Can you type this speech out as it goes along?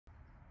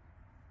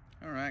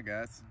All right,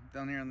 guys,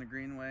 down here on the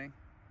greenway,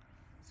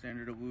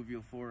 standard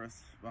alluvial forest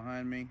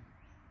behind me.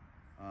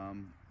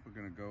 We're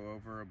gonna go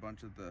over a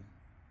bunch of the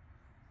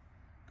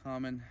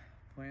common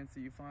plants that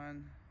you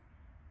find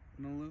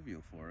in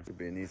alluvial forest. It'd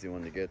be an easy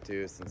one to get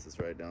to since it's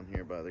right down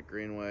here by the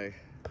greenway.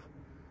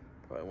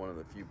 Probably one of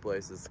the few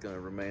places that's gonna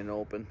remain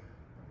open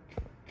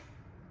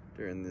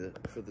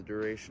for the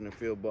duration of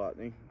field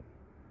botany.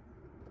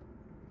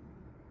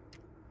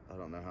 I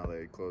don't know how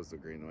they close the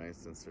greenway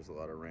since there's a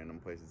lot of random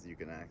places you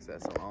can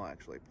access them. I'll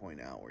actually point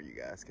out where you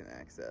guys can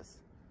access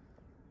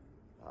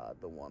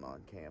the one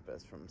on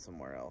campus from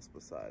somewhere else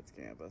besides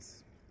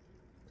campus.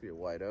 See a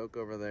white oak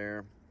over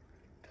there.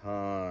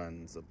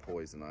 Tons of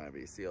poison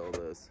ivy. See all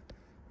those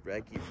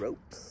raggy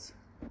ropes?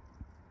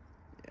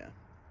 Yeah.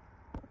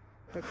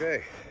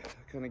 Okay,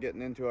 kind of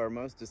getting into our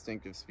most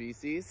distinctive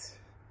species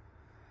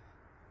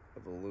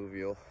of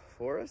alluvial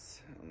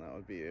forest, and that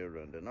would be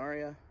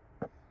Arundinaria,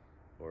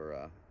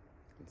 or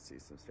you can see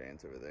some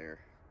stands over there.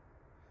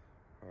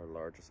 Our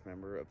largest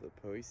member of the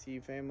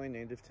Poaceae family,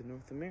 native to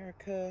North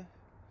America.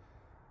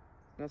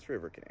 That's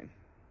river cane.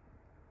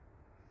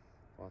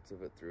 Lots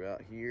of it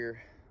throughout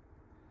here.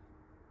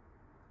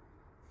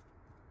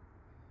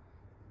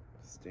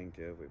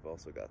 Distinctive. We've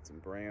also got some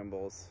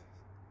brambles,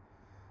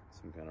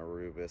 some kind of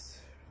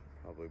rubus,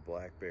 probably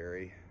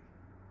blackberry.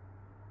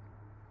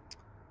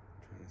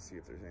 Trying to see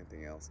if there's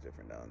anything else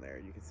different down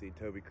there. You can see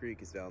Toby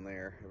Creek is down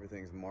there.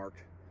 Everything's marked,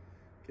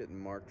 getting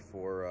marked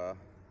for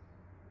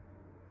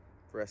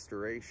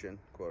restoration,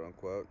 quote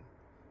unquote,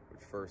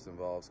 which first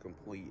involves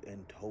complete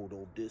and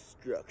total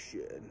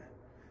destruction.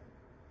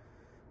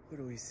 What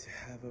do we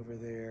have over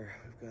there?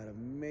 We've got a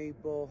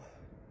maple.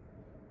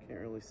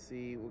 Can't really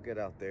see. We'll get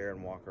out there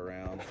and walk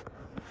around.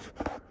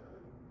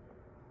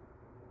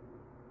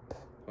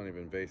 Plenty of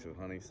invasive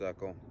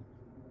honeysuckle.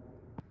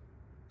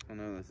 I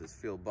know this is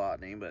field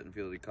botany, but in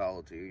field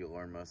ecology, you'll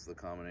learn most of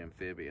the common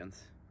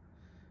amphibians.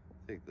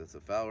 I think that's a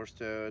Fowler's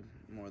toad.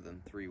 More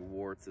than 3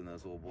 warts in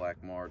those little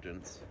black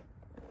margins.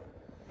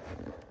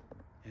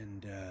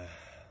 And,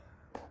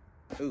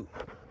 ooh,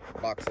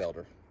 box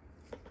elder.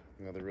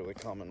 Another really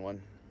common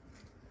one.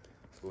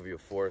 Alluvial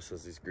forest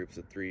has these groups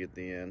of 3 at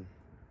the end.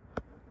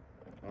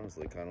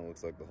 Honestly, kind of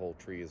looks like the whole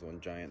tree is one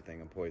giant thing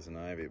of poison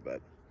ivy,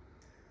 but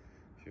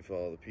if you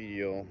follow the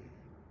petiole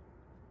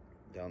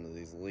down to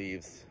these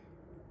leaves,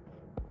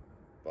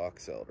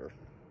 box elder.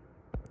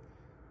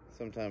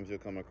 Sometimes you'll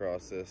come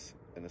across this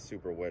in a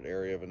super wet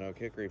area of an oak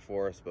hickory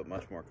forest, but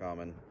much more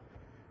common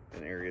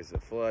in areas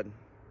that flood,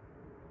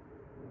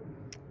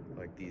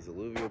 like these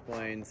alluvial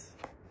plains,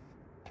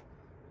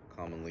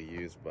 commonly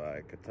used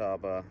by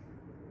Catawba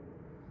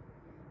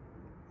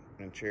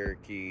and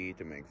Cherokee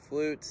to make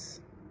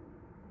flutes.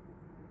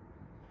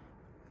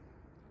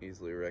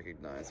 Easily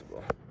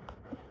recognizable.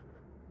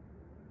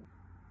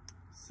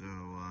 So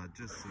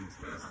just some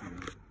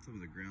of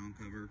the ground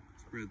cover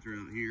spread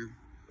throughout here.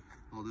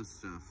 All this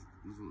stuff,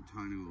 this little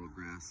tiny little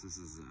grass, this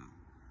is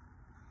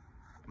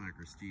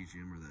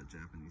Microstegium, or that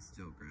Japanese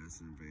stilt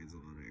grass, and invades a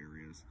lot of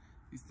areas.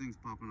 These things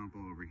popping up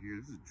all over here.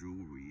 This is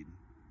jewelweed.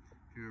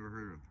 If you've ever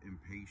heard of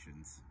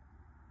impatiens,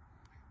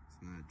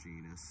 it's not a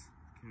genus.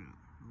 I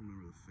don't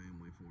remember the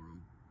family for them.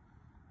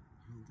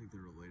 I don't think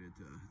they're related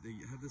to, they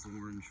have this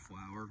orange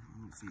flower. I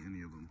don't see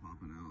any of them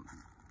popping out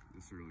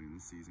this early in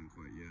the season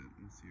quite yet.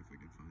 Let's see if we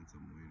can find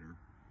some later.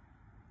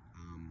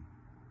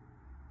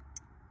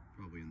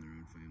 Probably in their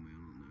own family, I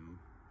don't know.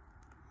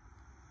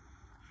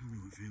 I don't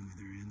know what family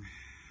they're in.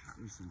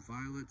 There's some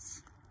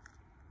violets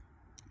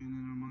in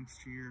and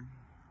amongst here.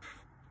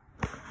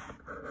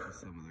 There's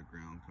some of the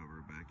ground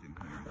cover back in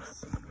here. Let's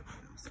see what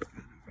else we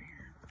got over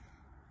here.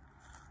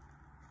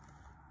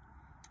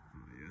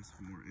 Oh yes,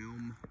 more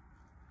elm.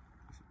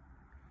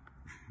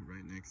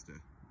 right next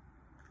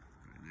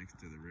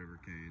to the river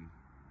cane,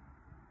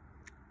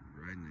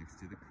 right next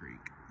to the creek.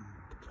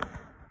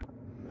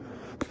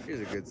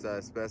 Here's a good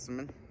sized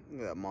specimen.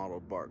 Look at that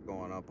mottled bark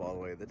going up all the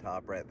way to the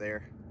top right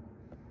there.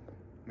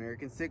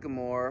 American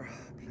sycamore,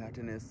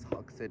 Platanus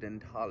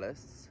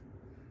occidentalis,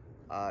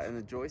 in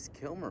the Joyce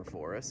Kilmer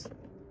forest,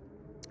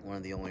 one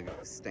of the only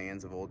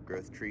stands of old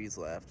growth trees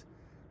left.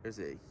 There's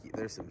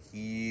some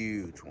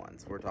huge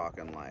ones. We're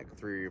talking like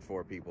 3 or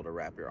 4 people to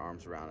wrap your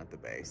arms around at the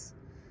base.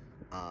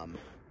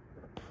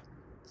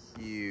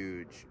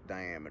 Huge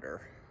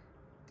diameter,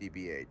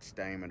 DBH,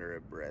 diameter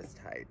of breast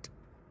height.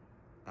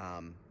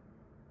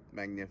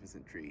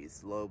 Magnificent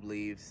trees, lobe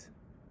leaves,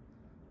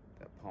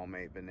 got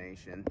palmate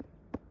venation.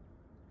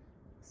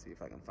 Let's see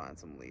if I can find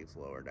some leaves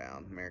lower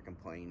down. American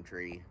plane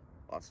tree,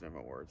 lots of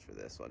different words for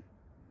this one.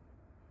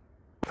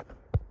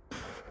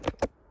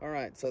 All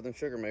right, southern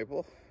sugar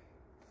maple.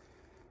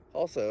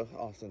 Also,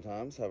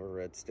 oftentimes have a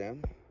red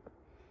stem,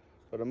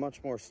 but a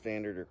much more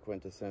standard or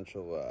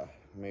quintessential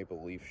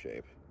maple leaf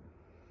shape.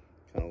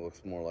 Kind of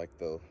looks more like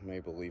the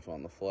maple leaf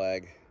on the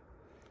flag.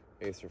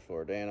 Acer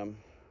floridanum.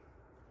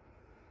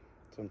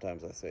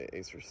 Sometimes I say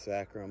Acer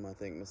sacrum, I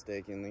think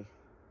mistakenly,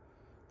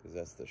 because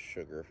that's the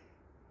sugar,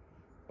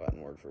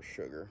 Latin word for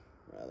sugar,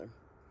 rather.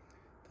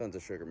 Tons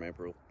of sugar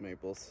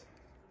maples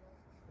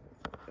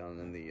down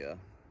in the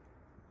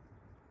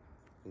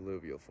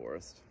alluvial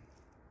forest.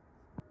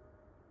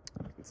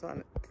 You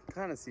can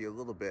kind of see a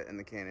little bit in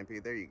the canopy.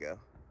 There you go.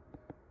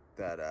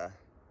 That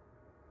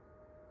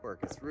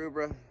Quercus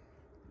rubra,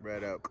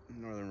 red oak,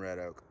 northern red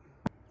oak.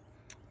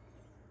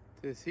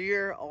 This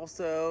here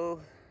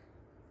also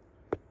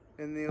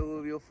in the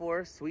alluvial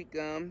forest, sweet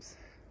gums.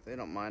 They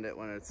don't mind it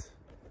when it's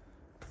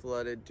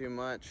flooded too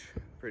much.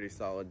 Pretty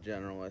solid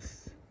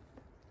generalists.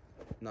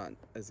 Not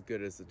as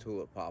good as the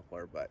tulip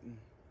poplar, but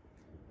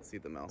see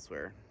them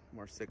elsewhere.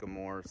 More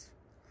sycamores.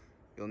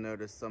 You'll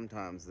notice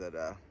sometimes that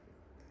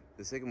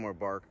the sycamore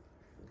bark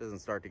doesn't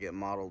start to get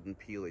mottled and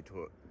peely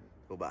till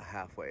about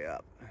halfway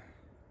up.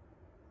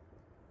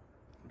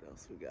 What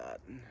else we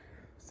got?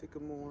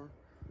 Sycamore,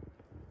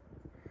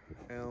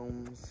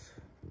 elms,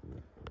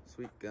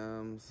 sweet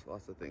gums,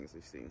 lots of things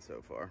we've seen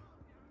so far.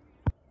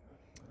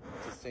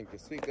 Distinctive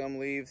sweet gum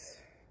leaves.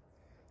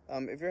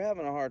 If you're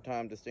having a hard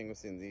time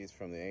distinguishing these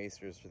from the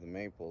acers or the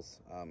maples,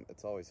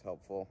 it's always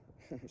helpful.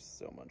 There's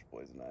so much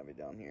poison ivy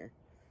down here.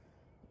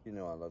 You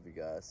know I love you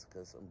guys,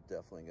 because I'm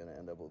definitely going to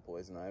end up with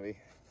poison ivy.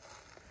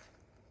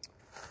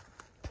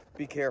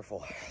 Be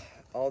careful.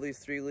 All these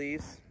 3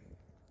 leaves,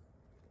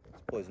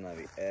 there's poison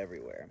ivy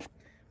everywhere.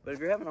 But if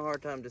you're having a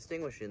hard time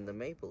distinguishing the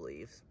maple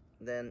leaves,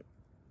 then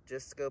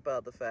just scope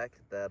out the fact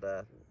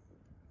that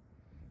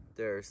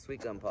they're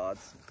sweet gum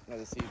pods, or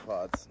the seed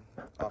pods,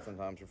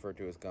 oftentimes referred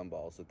to as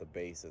gumballs, at the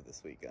base of the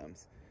sweet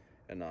gums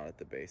and not at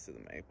the base of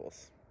the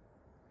maples.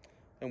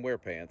 And wear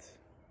pants.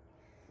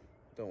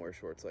 Don't wear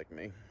shorts like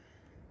me.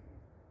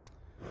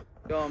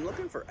 So I'm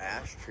looking for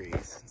ash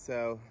trees.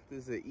 So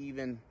this is an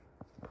even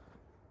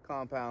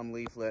compound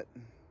leaflet.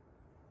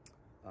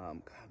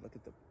 God, look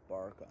at the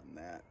bark on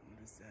that.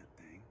 What is that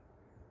thing?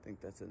 I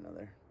think that's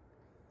another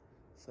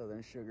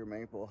southern sugar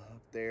maple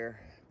up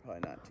there.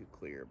 Probably not too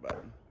clear,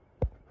 but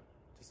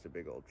just a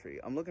big old tree.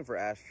 I'm looking for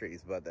ash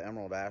trees, but the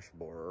emerald ash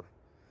borer,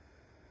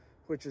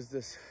 which is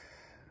this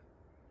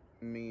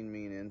mean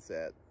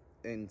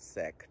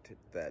insect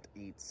that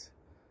eats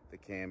the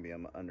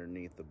cambium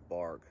underneath the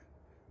bark,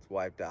 it's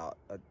wiped out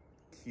a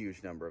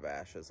huge number of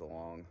ashes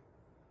along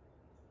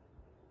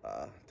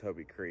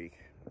Toby Creek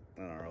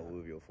in our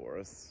alluvial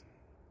forests.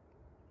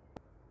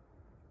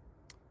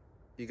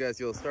 You guys,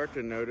 you'll start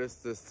to notice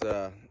this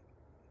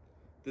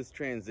this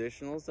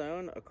transitional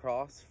zone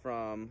across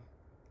from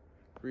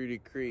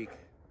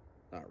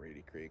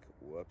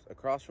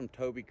across from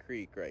Toby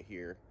Creek right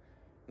here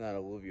in that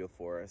alluvial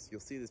forest.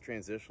 You'll see this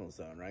transitional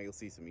zone, right? You'll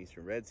see some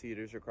eastern red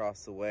cedars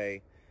across the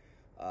way.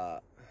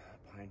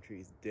 Pine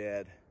trees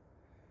dead.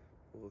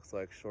 It looks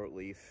like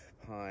shortleaf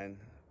pine.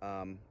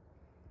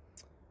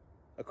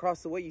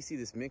 Across the way, you see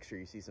this mixture.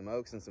 You see some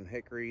oaks and some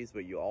hickories,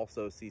 but you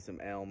also see some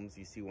elms.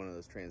 You see one of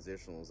those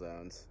transitional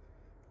zones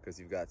because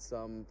you've got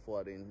some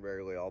flooding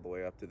rarely all the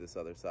way up to this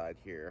other side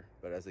here.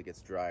 But as it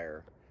gets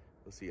drier,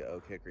 you'll see an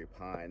oak, hickory,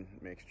 pine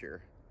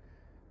mixture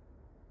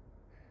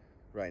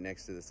right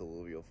next to this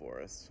alluvial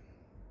forest.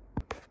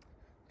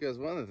 Because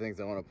one of the things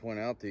I want to point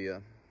out to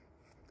you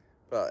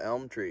about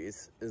elm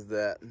trees is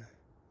that,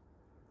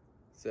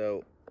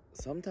 so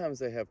sometimes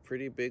they have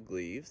pretty big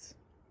leaves.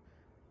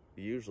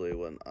 Usually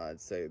when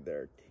I'd say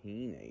they're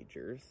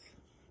teenagers.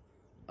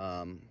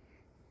 When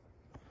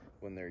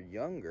they're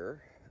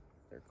younger,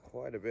 they're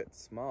quite a bit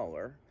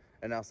smaller.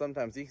 And now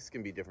sometimes these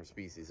can be different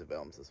species of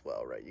elms as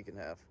well, right? You can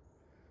have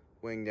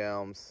winged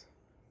elms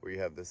where you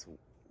have this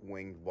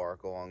winged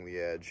bark along the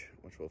edge,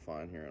 which we'll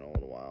find here in a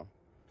little while.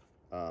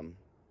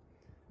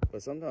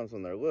 But sometimes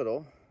when they're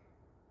little,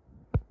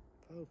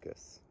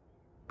 focus.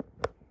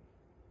 I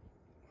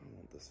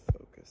want this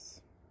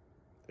focus.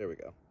 There we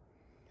go.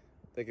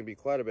 They can be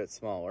quite a bit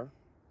smaller.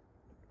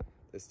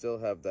 They still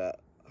have that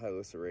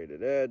highly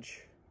serrated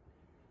edge.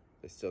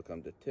 They still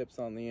come to tips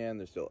on the end.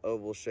 They're still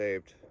oval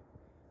shaped.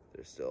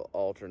 They're still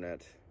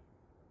alternate.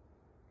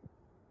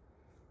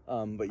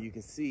 But you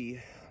can see,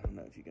 I don't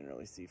know if you can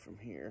really see from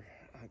here.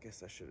 I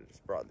guess I should have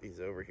just brought these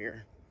over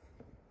here.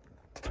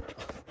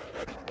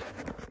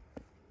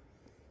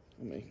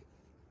 Let me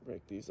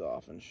break these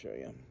off and show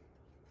you.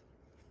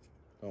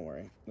 Don't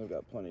worry, they've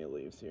got plenty of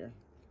leaves here.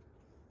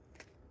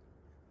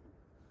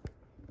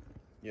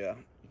 Yeah,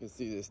 you can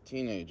see this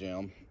teenage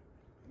elm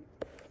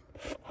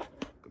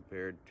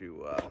compared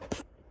to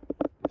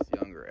this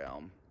younger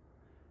elm.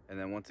 And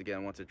then once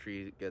again, once a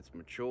tree gets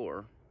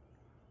mature,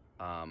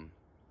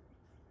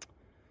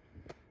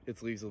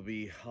 its leaves will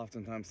be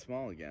oftentimes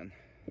small again.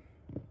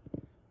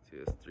 See,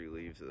 there's 3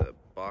 leaves of the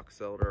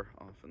box elder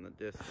off in the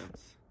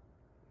distance.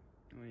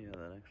 Oh yeah,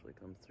 that actually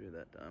comes through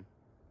that time.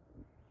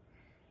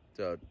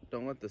 So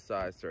don't let the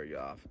size throw you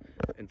off.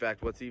 In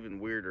fact, what's even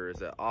weirder is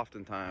that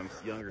oftentimes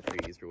younger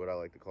trees, or what I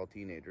like to call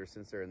teenagers,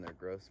 since they're in their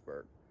growth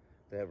spurt,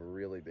 they have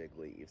really big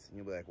leaves. And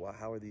you'll be like, well,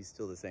 how are these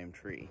still the same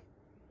tree?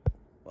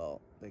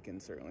 Well, they can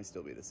certainly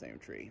still be the same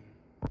tree.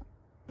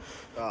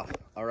 Oh,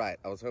 all right,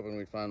 I was hoping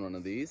we'd find one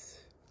of these.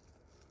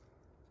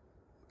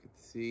 You can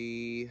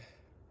see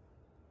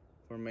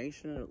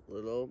formation of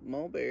little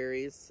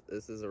mulberries.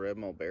 This is a red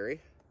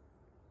mulberry,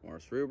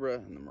 Morus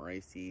rubra, in the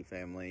Moraceae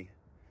family.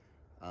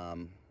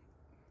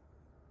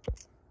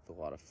 The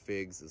a lot of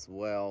figs as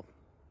well.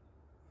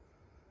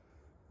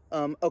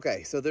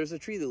 Okay, so there's a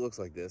tree that looks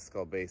like this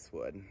called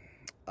basswood,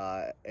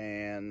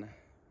 and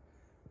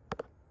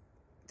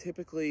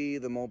typically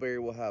the mulberry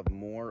will have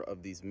more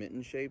of these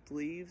mitten-shaped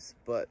leaves,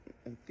 but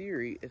in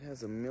theory it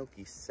has a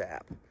milky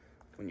sap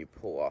when you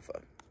pull off a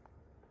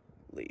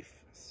leaf.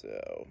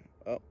 So,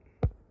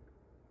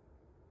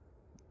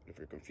 if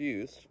you're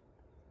confused,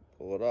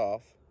 pull it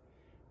off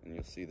and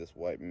you'll see this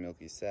white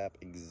milky sap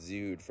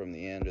exude from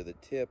the end of the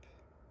tip.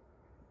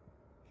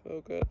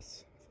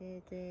 Focus,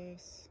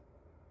 focus,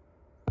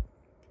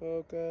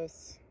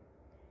 focus.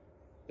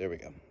 There we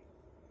go.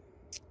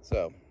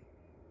 So,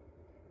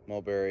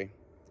 mulberry,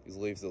 these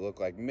leaves that look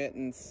like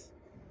mittens.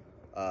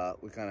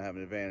 We kind of have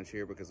an advantage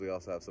here because we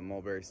also have some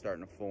mulberries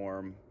starting to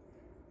form,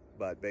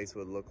 but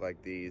basswood look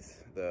like these,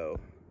 though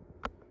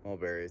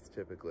mulberries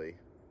typically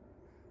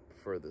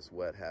prefer this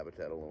wet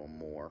habitat a little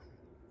more.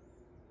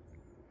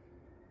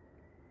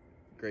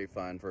 Great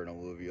find for an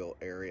alluvial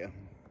area.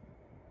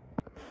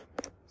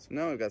 So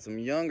now we've got some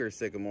younger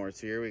sycamores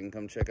here. We can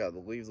come check out the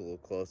leaves a little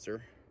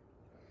closer.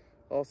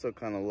 Also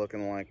kind of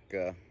looking like,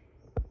 you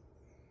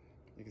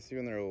can see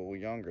when they're a little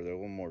younger, they're a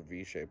little more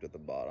V-shaped at the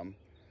bottom.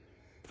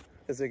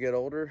 As they get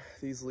older,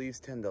 these leaves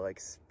tend to like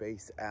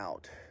space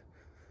out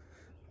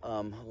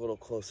a little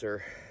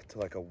closer to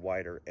like a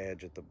wider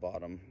edge at the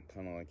bottom,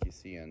 kind of like you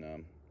see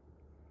in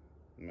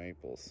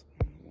maples.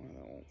 Why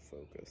that won't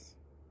focus?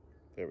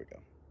 There we go.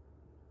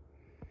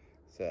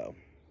 So,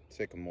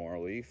 sycamore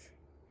leaf.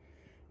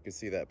 You can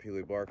see that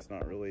peely bark's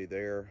not really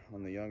there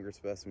on the younger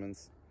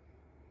specimens.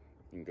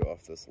 You can go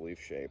off this leaf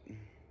shape.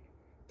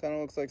 Kind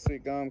of looks like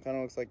sweet gum, kind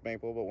of looks like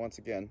maple, but once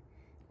again,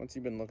 once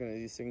you've been looking at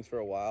these things for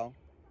a while,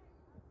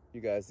 you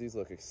guys, these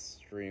look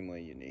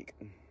extremely unique.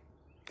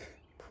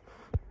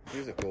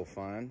 Here's a cool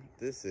find.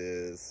 This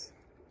is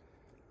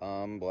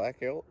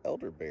black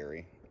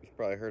elderberry. You've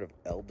probably heard of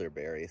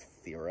elderberry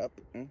syrup.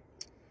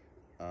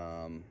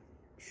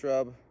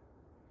 Shrub,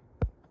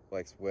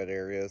 likes wet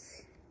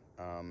areas.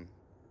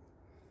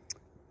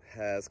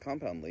 Has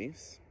compound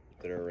leaves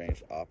that are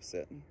arranged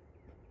opposite.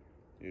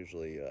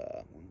 Usually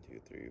 1, 2,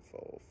 3,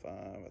 4, 5.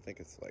 I think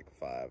it's like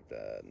 5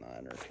 to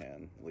 9 or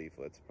 10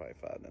 leaflets, probably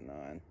 5 to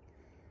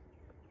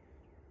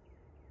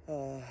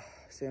 9.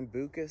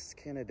 Sambucus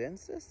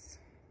canadensis.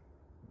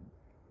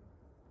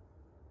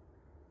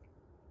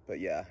 But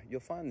yeah,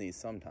 you'll find these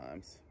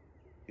sometimes.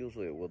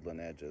 Usually at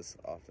woodland edges,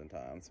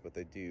 oftentimes, but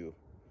they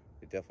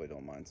definitely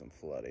don't mind some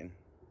flooding.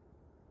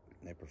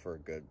 They prefer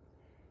good,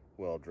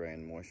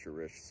 well-drained,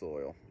 moisture-rich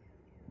soil.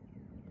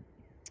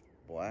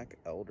 Black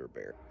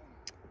elderberry.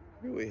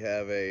 Here we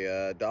have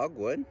a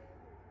dogwood,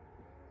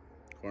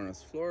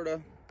 Cornus,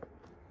 Florida.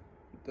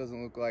 It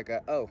doesn't look like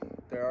oh,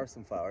 there are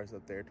some flowers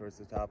up there towards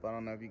the top. I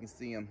don't know if you can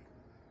see them.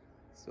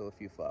 Still a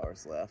few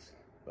flowers left,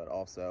 but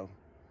also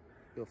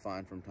you'll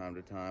find from time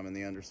to time in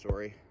the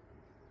understory.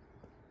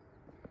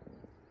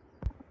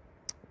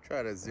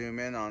 Try to zoom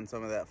in on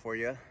some of that for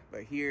you.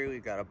 But here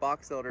we've got a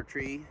box elder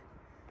tree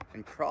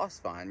and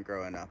crossvine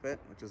growing up it,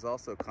 which is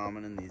also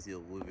common in these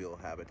alluvial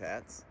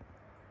habitats.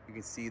 You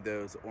can see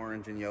those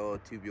orange and yellow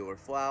tubular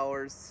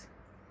flowers.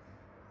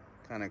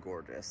 Kind of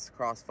gorgeous.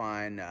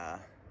 Crossvine,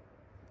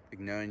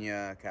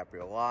 Bignonia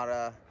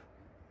capreolata.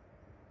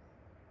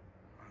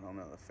 I don't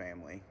know the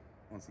family.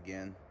 Once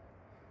again,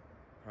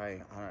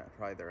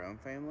 probably their own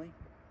family.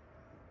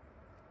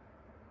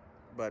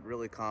 But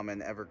really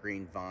common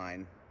evergreen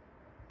vine.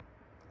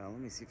 Let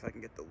me see if I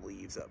can get the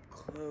leaves up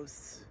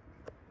close.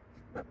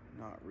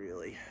 Not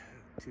really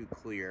too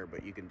clear,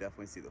 but you can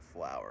definitely see the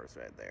flowers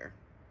right there.